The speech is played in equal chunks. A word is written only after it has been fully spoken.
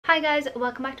Hi guys,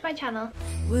 welcome back to my channel.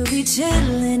 We'll be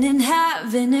chilling and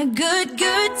having a good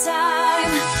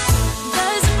time.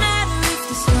 Doesn't matter if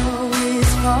the snow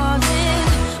is falling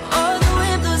or the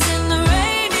wind blows and the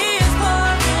rain is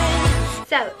pouring.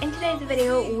 So in today's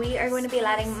video we are going to be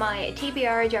letting my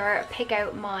TBR jar pick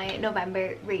out my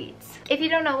November reads. If you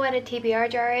don't know what a TBR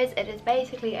jar is, it is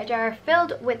basically a jar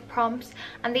filled with prompts,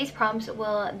 and these prompts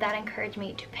will then encourage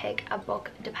me to pick a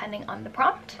book depending on the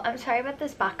prompt. I'm sorry about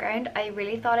this background, I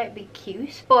really thought it'd be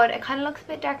cute, but it kind of looks a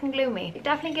bit dark and gloomy.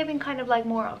 Definitely giving kind of like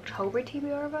more October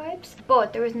TBR vibes,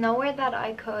 but there was nowhere that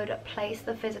I could place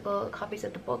the physical copies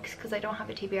of the books because I don't have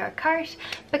a TBR cart,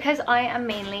 because I am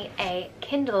mainly a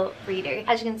Kindle reader.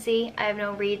 As you can see, I have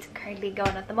no reads currently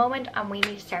going at the moment and we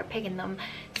need to start picking them.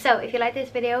 So if you like this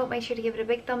video, make sure to give it a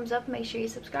big thumbs up, make sure you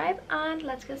subscribe, and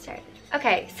let's get started.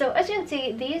 Okay, so as you can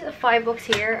see, these 5 books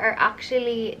here are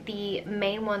actually the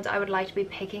main ones I would like to be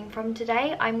picking from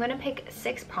today. I'm going to pick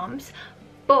 6 prompts,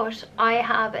 but I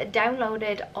have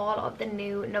downloaded all of the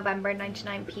new November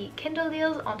 99p Kindle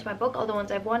deals onto my book, all the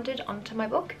ones I've wanted onto my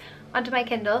book, onto my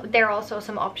Kindle. There are also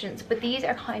some options, but these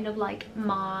are kind of like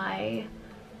my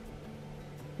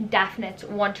definite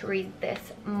want to read this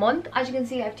month. As you can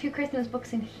see, I have 2 Christmas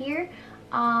books in here,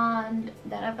 and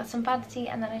then I've got some fantasy,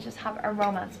 and then I just have a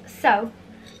romance. So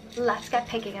let's get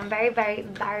picking. I'm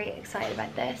very excited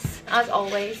about this. As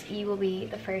always, you will be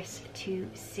the first to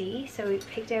see. So we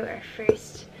picked out our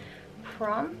first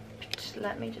prompt.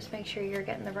 Let me just make sure you're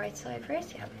getting the right side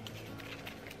first. Yeah,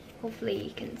 hopefully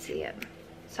you can see it.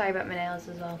 Sorry about my nails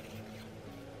as well.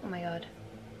 Oh my god.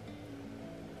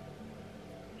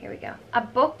 Here we go. A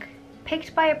book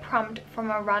picked by a prompt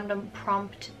from a random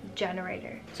prompt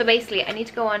generator. So basically I need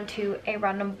to go on to a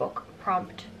random book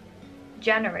prompt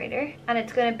generator, and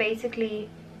it's going to basically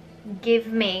give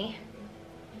me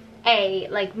a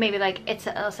maybe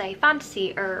it'll say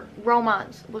fantasy or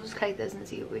romance. We'll just click this and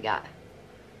see what we got.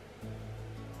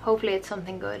 Hopefully it's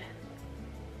something good.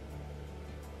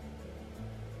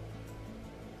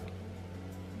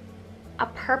 A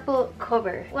purple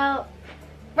cover. Well,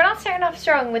 we're not starting off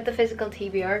strong with the physical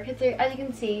TBR because as you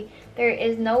can see, there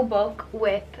is no book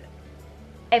with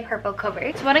a purple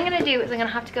cover. So what I'm going to do is I'm going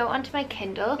to have to go onto my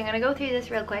Kindle. I'm going to go through this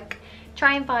real quick,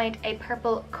 try and find a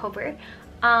purple cover,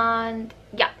 and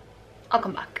yeah, I'll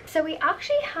come back. So we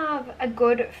actually have a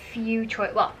good few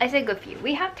choices. Well, I say good few.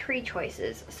 We have 3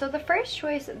 choices. So the first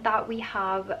choice that we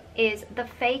have is The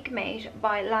Fake Mate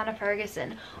by Lana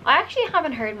Ferguson. I actually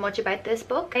haven't heard much about this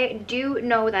book. I do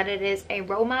know that it is a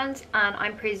romance, and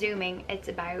I'm presuming it's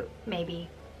about maybe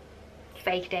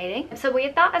fake dating. So we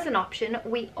have that as an option.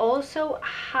 We also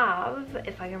have,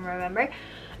 if I can remember,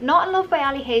 Not in Love by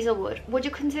Ali Hazelwood. Would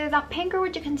you consider that pink or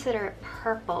would you consider it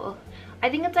purple? I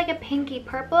think it's like a pinky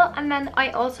purple. And then I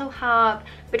also have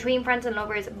Between Friends and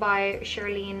Lovers by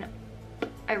Shirlene.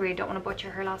 I really don't want to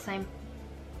butcher her last name.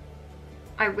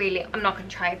 I'm not going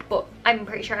to try, but I'm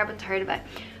pretty sure everyone's heard of it.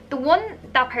 The one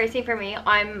that personally for me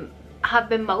have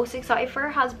been most excited for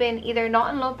has been either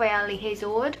Not in Love by Ali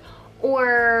Hazelwood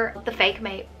or The Fake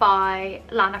Mate by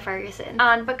Lana Ferguson.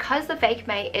 And because The Fake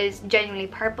Mate is genuinely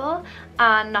purple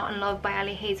and Not in Love by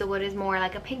Ali Hazelwood is more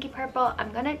like a pinky purple,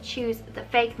 I'm gonna choose The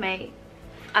Fake Mate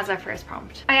as our first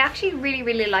prompt. I actually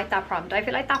really like that prompt. I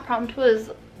feel like that prompt was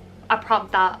a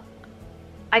prompt that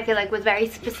I feel like was very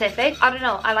specific. I don't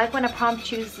know, I like when a prompt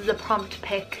chooses a prompt to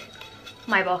pick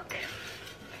my book.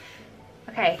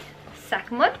 Okay,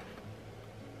 second one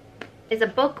is a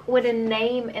book with a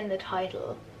name in the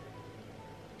title.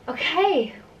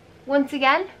 Okay, once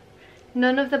again,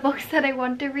 none of the books that I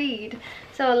want to read.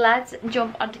 So let's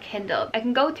jump onto Kindle. I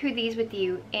can go through these with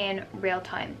you in real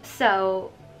time.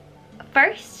 So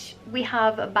first we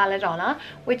have Belladonna,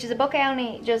 which is a book I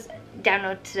only just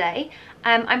downloaded today.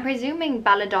 I'm presuming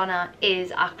Belladonna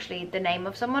is actually the name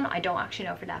of someone. I don't actually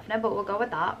know for definite, but we'll go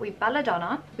with that. We've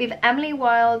Belladonna. We've Emily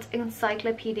Wilde's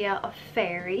Encyclopedia of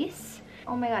Fairies.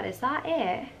 Oh my god, is that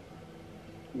it?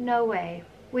 No way.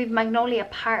 We've Magnolia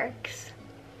Parks.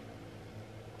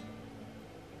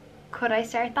 Could I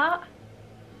start that?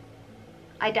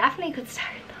 I definitely could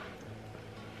start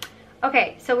that.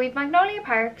 Okay, so we've Magnolia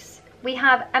Parks. We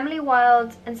have Emily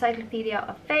Wilde's Encyclopedia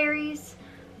of Fairies.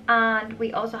 And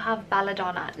we also have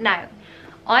Belladonna. Now,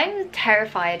 I'm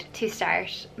terrified to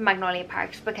start Magnolia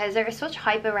Parks because there is such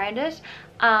hype around it,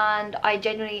 and I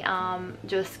genuinely am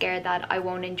just scared that I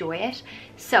won't enjoy it.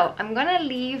 So I'm gonna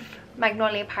leave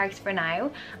Magnolia Parks for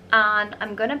now, and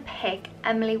I'm gonna pick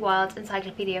Emily Wilde's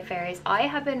Encyclopedia of Fairies. I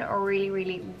have been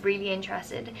really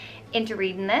interested into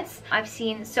reading this. I've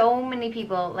seen so many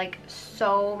people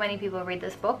read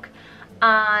this book,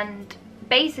 and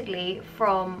basically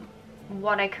from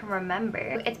what I can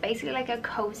remember. It's basically like a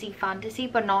cozy fantasy,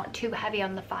 but not too heavy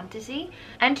on the fantasy.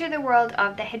 Enter the world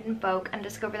of the hidden folk and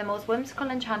discover the most whimsical,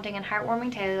 enchanting and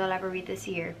heartwarming tale you'll ever read this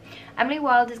year. Emily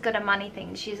Wilde is good at many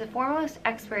things. She's a foremost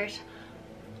expert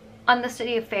on the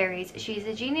study of fairies. She's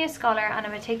a genius scholar and a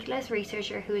meticulous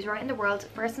researcher who is writing the world's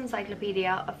first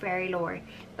encyclopedia of fairy lore.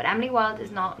 But Emily Wilde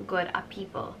is not good at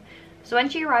people. So when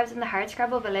she arrives in the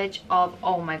hardscrabble village of,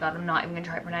 oh my god, I'm not even going to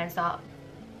try to pronounce that.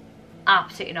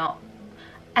 Absolutely not.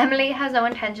 Emily has no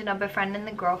intention of befriending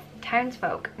the gruff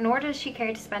townsfolk, nor does she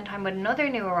care to spend time with another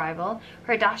new arrival,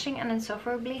 her dashing and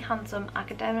insufferably handsome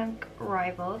academic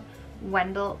rival,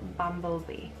 Wendell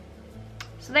Bumblebee.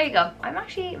 So there you go. I'm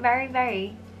actually very,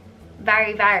 very,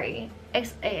 very, very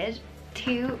excited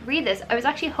to read this. I was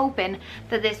actually hoping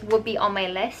that this would be on my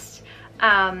list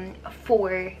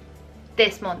for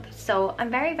this month, so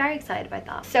I'm very, very excited about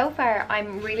that. So far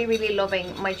I'm really, really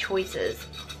loving my choices.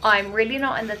 I'm really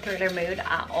not in the thriller mood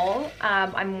at all.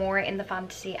 I'm more in the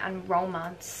fantasy and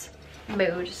romance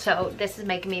mood, so this is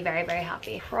making me very, very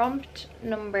happy. Prompt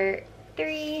number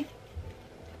 3.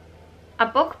 A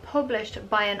book published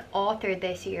by an author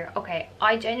this year. Okay,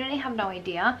 I genuinely have no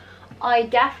idea. I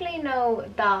definitely know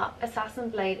that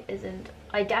Assassin's Blade isn't.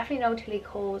 I definitely know Tilly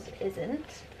Coles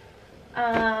isn't.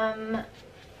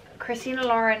 Christina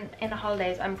Lauren in the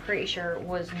Holidays, I'm pretty sure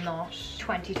was not.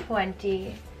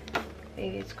 2020.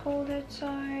 Baby, it's cold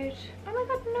outside. Oh my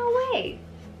god, no way.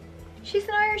 She's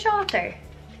an Irish author.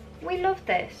 We love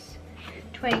this.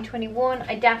 2021,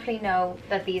 I definitely know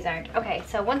that these aren't. Okay,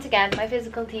 so once again, my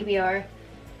physical TBR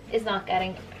is not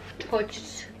getting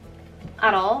touched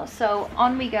at all. So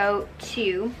on we go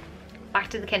to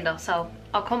back to the Kindle. So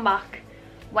I'll come back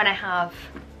when I have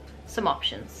some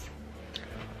options.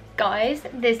 Guys,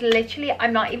 this literally,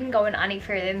 I'm not even going any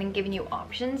further than giving you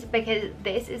options because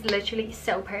this is literally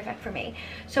so perfect for me.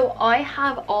 So I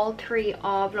have all 3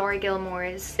 of Laura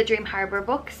Gilmore's The Dream Harbour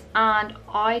books, and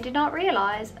I did not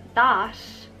realise that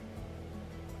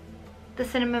the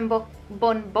Cinnamon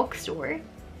Bun Bookstore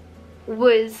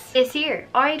was this year.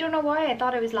 I don't know why I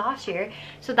thought it was last year.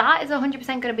 So that is 100%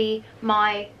 going to be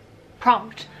my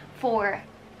prompt for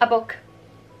a book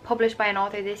published by an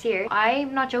author this year.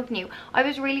 I'm not joking you. I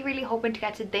was really, really hoping to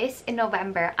get to this in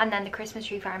November and then the Christmas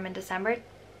Tree Farm in December,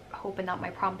 hoping that my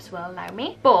prompts will allow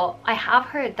me. But I have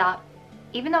heard that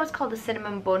even though it's called the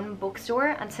Cinnamon Bun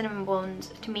Bookstore, and cinnamon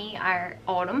buns to me are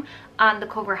autumn, and the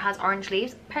cover has orange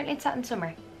leaves, apparently it's set in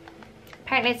summer.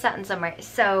 Apparently it's set in summer,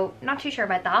 so not too sure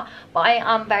about that, but I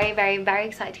am very, very, very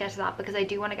excited to get to that because I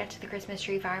do want to get to the Christmas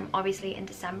Tree Farm obviously in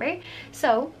December.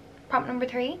 So prompt number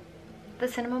 3, the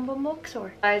Cinnamon Bun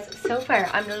Bookstore. Guys, so far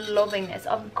I'm loving this.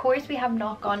 Of course we have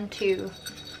not gone to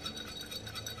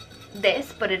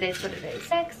this, but it is what it is.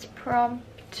 Next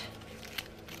prompt.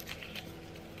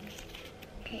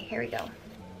 Okay, here we go.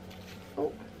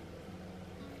 Oh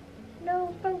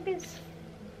no, focus.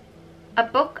 A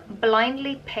book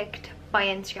blindly picked by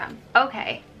Instagram.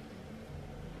 Okay,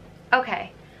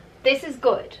 okay, this is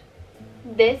good.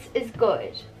 This is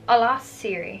good. I'll ask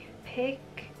Siri, pick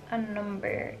a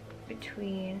number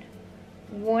between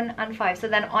 1 and 5. So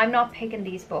then I'm not picking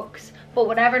these books, but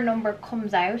whatever number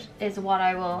comes out is what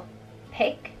I will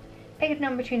pick. Pick a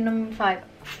number between number 5.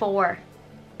 4.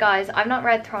 Guys, I've not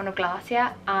read Throne of Glass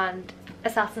yet, and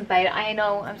Assassin's Blade. I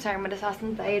know I'm starting with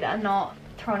Assassin's Blade and not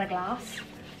Throne of Glass.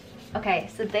 Okay,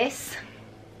 so this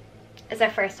is our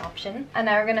first option, and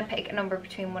now we're gonna pick a number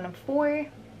between 1 and 4.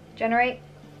 Generate.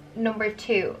 Number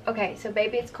 2. Okay, so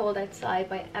Baby It's Cold Outside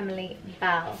by Emily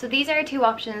Bell. So these are 2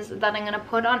 options that I'm going to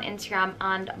put on Instagram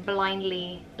and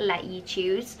blindly let you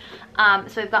choose.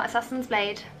 So we've got Assassin's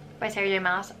Blade by Sarah J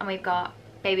Maas, and we've got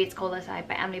Baby It's Cold Outside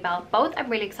by Emily Bell. Both I'm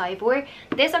really excited for.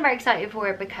 This I'm very excited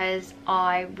for because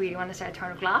I really want to start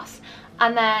Throne of Glass.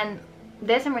 And then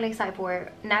this I'm really excited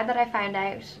for now that I found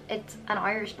out it's an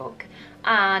Irish book,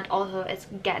 and also it's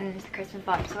getting into the Christmas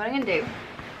vibe. So what I'm going to do,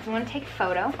 I'm going to take a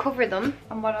photo, cover them,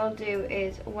 and what I'll do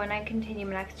is when I continue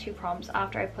my next 2 prompts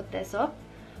after I put this up,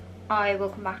 I will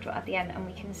come back to it at the end and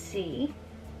we can see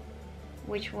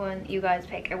which one you guys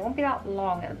pick. It won't be that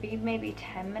long, it'll be maybe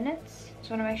 10 minutes. Just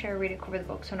want to make sure I really cover the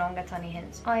book so no one gets any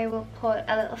hints. I will put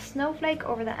a little snowflake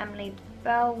over the Emily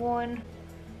Bell one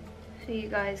so you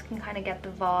guys can kind of get the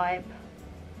vibe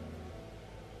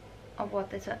of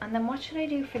what this is. And then what should I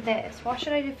do for this? What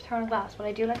should I do for Throne of Glass? Will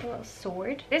I do like a little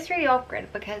sword? This really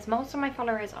awkward because most of my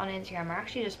followers on Instagram are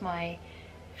actually just my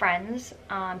friends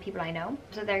and people I know,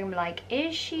 so they're gonna be like,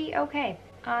 is she okay?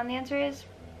 And the answer is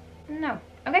no.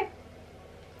 Okay,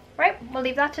 right, we'll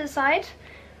leave that to the side.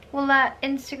 We'll let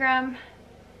Instagram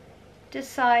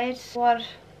decide what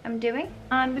I'm doing,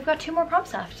 and we've got 2 more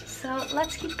prompts left, so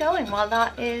let's keep going while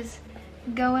that is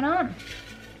going on.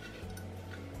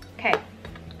 Okay,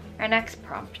 our next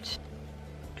prompt.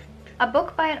 A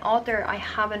book by an author I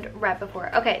haven't read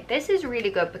before. Okay, this is really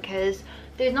good because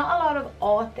there's not a lot of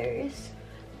authors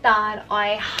that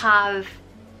I have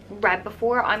read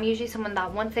before. I'm usually someone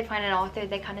that once they find an author,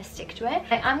 they kind of stick to it.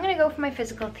 I'm gonna go for my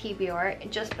physical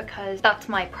TBR just because that's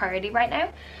my priority right now.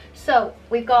 So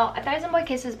we've got 1,000 Boy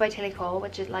Kisses by Tilly Cole,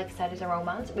 which is, like I said, is a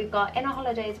romance. We've got In a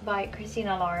Holidays by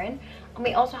Christina Lauren, and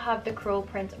we also have The Cruel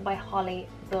Prince by Holly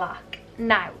Black.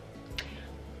 Now,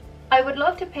 I would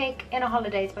love to pick In a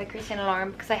Holidays by Christina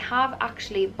Lauren because I have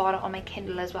actually bought it on my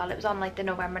Kindle as well. It was on like the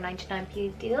November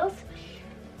 99p deals.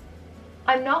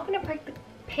 I'm not going to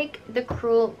pick The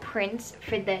Cruel Prince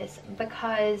for this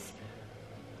because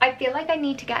I feel like I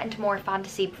need to get into more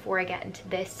fantasy before I get into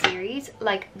this series.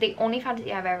 Like, the only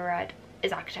fantasy I've ever read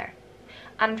is ACOTAR.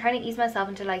 And I'm trying to ease myself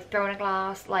into like Throne of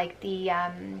Glass, like the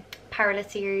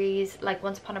Perilous series, like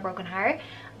Once Upon a Broken Heart,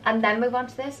 and then move on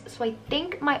to this. So I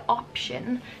think my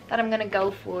option that I'm gonna go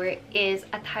for is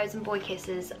 1,000 Boy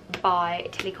Kisses by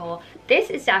Tilly Cole. This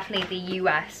is definitely the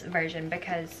US version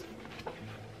because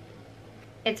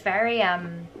it's very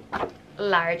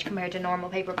large compared to normal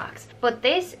paperbacks. But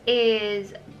this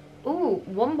is, ooh,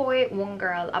 One Boy, One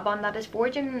Girl, a bond that is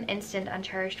forged in an instant and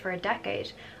cherished for a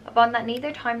decade, a bond that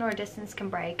neither time nor distance can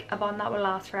break, a bond that will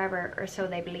last forever, or so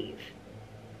they believe.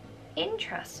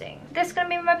 Interesting. This is gonna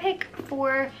be my pick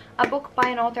for a book by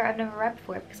an author I've never read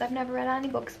before because I've never read any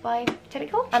books by Tilly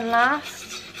Cole. And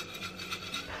last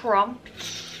prompt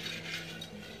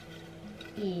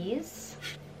is,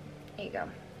 there you go,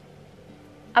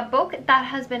 a book that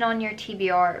has been on your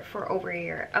TBR for over a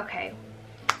year. Okay,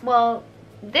 well,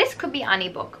 this could be any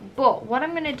book, but what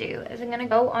I'm gonna do is I'm gonna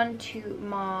go onto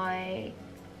my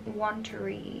want to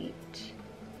read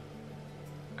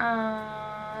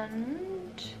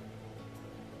and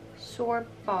sort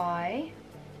by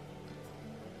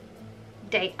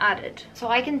date added, so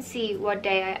I can see what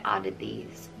day I added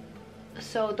these.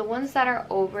 So the ones that are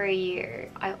over a year,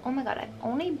 oh my god, I've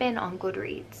only been on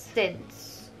Goodreads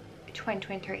since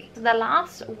 2023. So the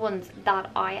last ones that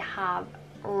I have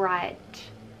read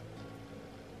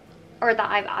or that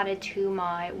I've added to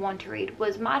my want to read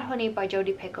was Mad Honey by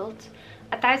Jodi Picoult,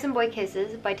 1,000 Boy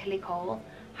Kisses by Tilly Cole,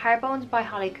 Heartbones by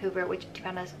Holly Cooper, which to be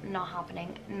honest, not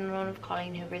happening. None of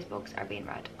Colleen Hoover's books are being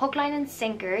read. Hook, Line and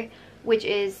Sinker, which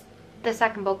is the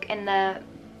second book in the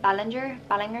Ballinger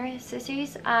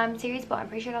series, but I'm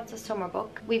pretty sure that's a summer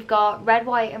book. We've got Red,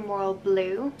 White and Royal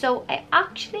Blue. So I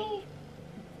actually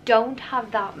don't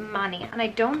have that many, and I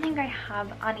don't think I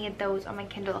have any of those on my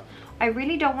Kindle. I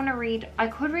really don't want to read, I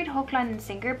could read Hook, Line and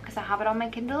Sinker because I have it on my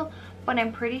Kindle, but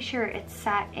I'm pretty sure it's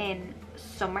set in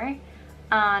summer.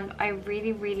 And I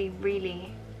really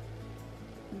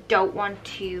don't want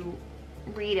to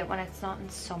read it when it's not in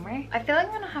summer. I feel like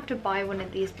I'm gonna have to buy one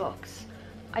of these books.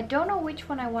 I don't know which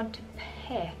one I want to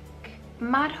pick.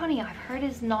 Mad Honey, I've heard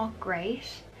is not great.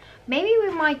 Maybe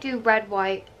we might do Red,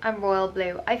 White and Royal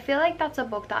Blue. I feel like that's a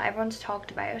book that everyone's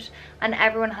talked about and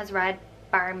everyone has read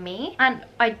bar me. And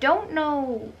I don't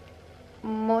know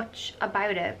much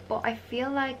about it, but I feel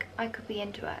like I could be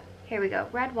into it. Here we go,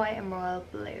 Red, White and Royal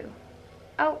Blue.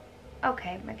 Oh,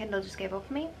 okay, my Kindle just gave up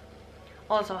on me.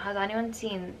 Also, has anyone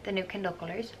seen the new Kindle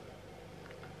colours?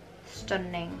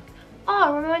 Stunning.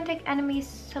 Oh, Romantic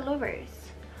Enemies to Lovers.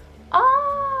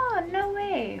 Oh, no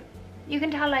way. You can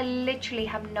tell I literally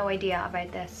have no idea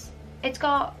about this. It's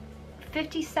got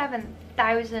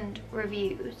 57,000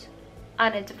 reviews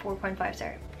and it's a 4.5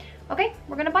 star. Okay,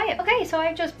 we're gonna buy it. Okay, so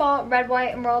I just bought Red,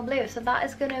 White and Royal Blue, so that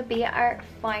is gonna be our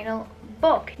final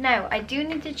book. Now, I do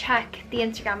need to check the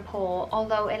Instagram poll,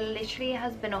 although it literally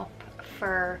has been up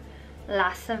for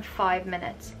less than 5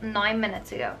 minutes. 9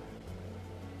 minutes ago.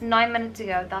 9 minutes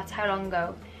ago, that's how long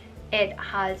ago it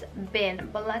has been.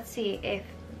 But let's see if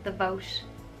the vote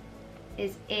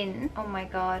is in. Oh my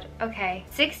god. Okay,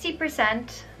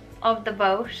 60% of the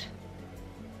vote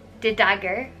did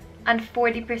Dagger and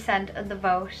 40% of the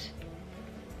vote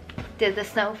did the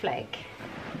Snowflake.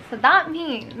 So that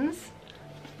means,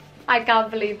 I can't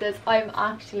believe this, I'm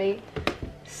actually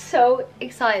so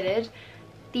excited.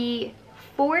 The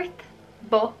fourth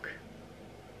book,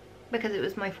 because it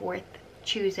was my fourth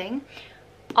choosing,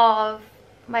 of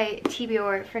my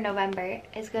TBR for November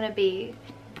is gonna be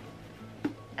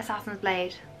Assassin's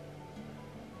Blade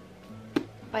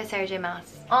by Sarah J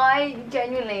Maas. I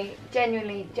genuinely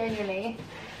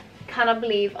cannot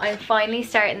believe I'm finally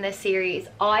starting this series.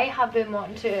 I have been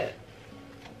wanting to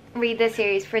read this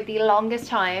series for the longest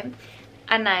time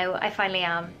and now I finally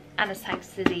am, and it's thanks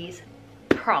to these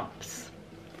prompts.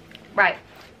 Right,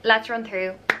 let's run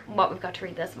through what we've got to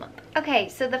read this month. Okay,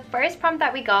 so the first prompt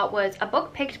that we got was a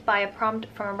book picked by a prompt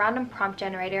from a random prompt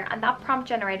generator, and that prompt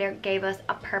generator gave us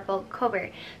a purple cover.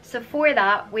 So for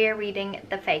that, we're reading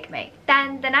The Fake Me.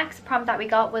 Then the next prompt that we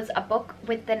got was a book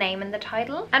with the name in the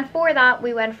title, and for that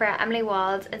we went for Emily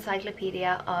Wild's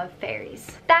Encyclopedia of Fairies.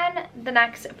 Then the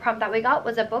next prompt that we got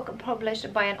was a book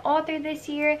published by an author this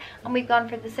year, and we've gone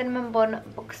for the Cinnamon Bun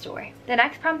Bookstore. The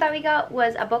next prompt that we got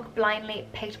was a book blindly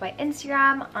picked by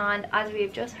Instagram, and as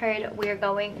we've just heard, we're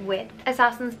going with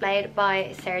Assassin's Blade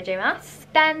by Sarah J. Maas.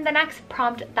 Then the next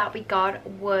prompt that we got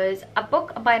was a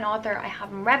book by an author I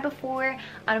haven't read before,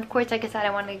 and of course, like I said, I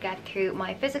wanted to get through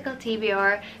my physical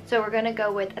TBR, so we're gonna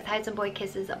go with A Thousand Boy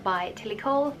Kisses by Tilly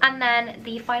Cole. And then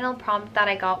the final prompt that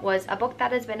I got was a book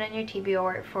that has been on your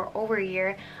TBR for over a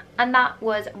year, and that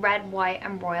was Red, White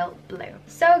and Royal Blue.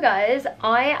 So guys,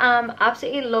 I am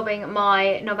absolutely loving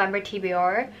my November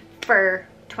TBR for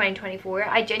 2024.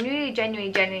 I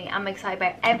genuinely am excited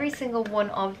about every single one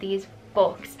of these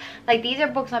books. Like, these are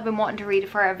books I've been wanting to read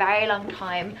for a very long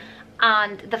time,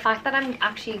 and the fact that I'm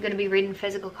actually going to be reading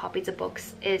physical copies of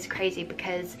books is crazy,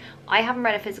 because I haven't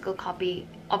read a physical copy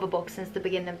of a book since the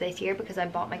beginning of this year, because I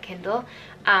bought my Kindle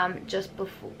just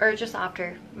before or just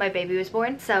after my baby was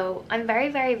born. So I'm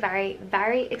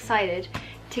very excited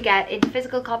to get into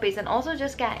physical copies, and also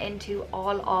just get into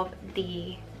all of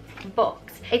the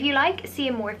books. If you like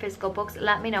seeing more physical books,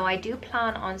 let me know. I do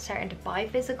plan on starting to buy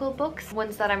physical books,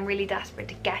 ones that I'm really desperate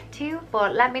to get to,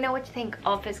 but let me know what you think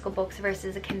of physical books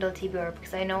versus a Kindle TBR,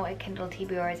 because I know a Kindle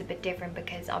TBR is a bit different,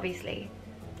 because obviously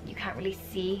you can't really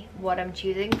see what I'm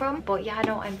choosing from. But yeah,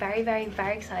 no, I'm very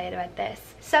excited about this.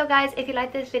 So guys, if you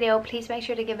like this video, please make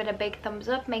sure to give it a big thumbs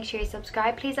up. Make sure you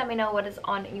subscribe. Please let me know what is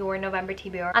on your November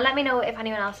TBR, and let me know if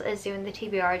anyone else is doing the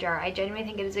TBR jar. I genuinely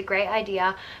think it is a great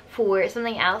idea for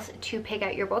something else to pick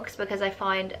out your books, because I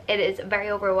find it is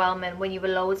very overwhelming when you have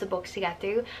loads of books to get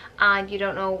through and you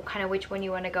don't know kind of which one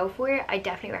you want to go for. I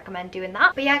definitely recommend doing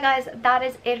that. But yeah guys, that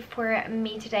is it for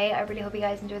me today. I really hope you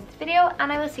guys enjoyed this video,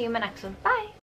 and I will see you in my next one. Bye.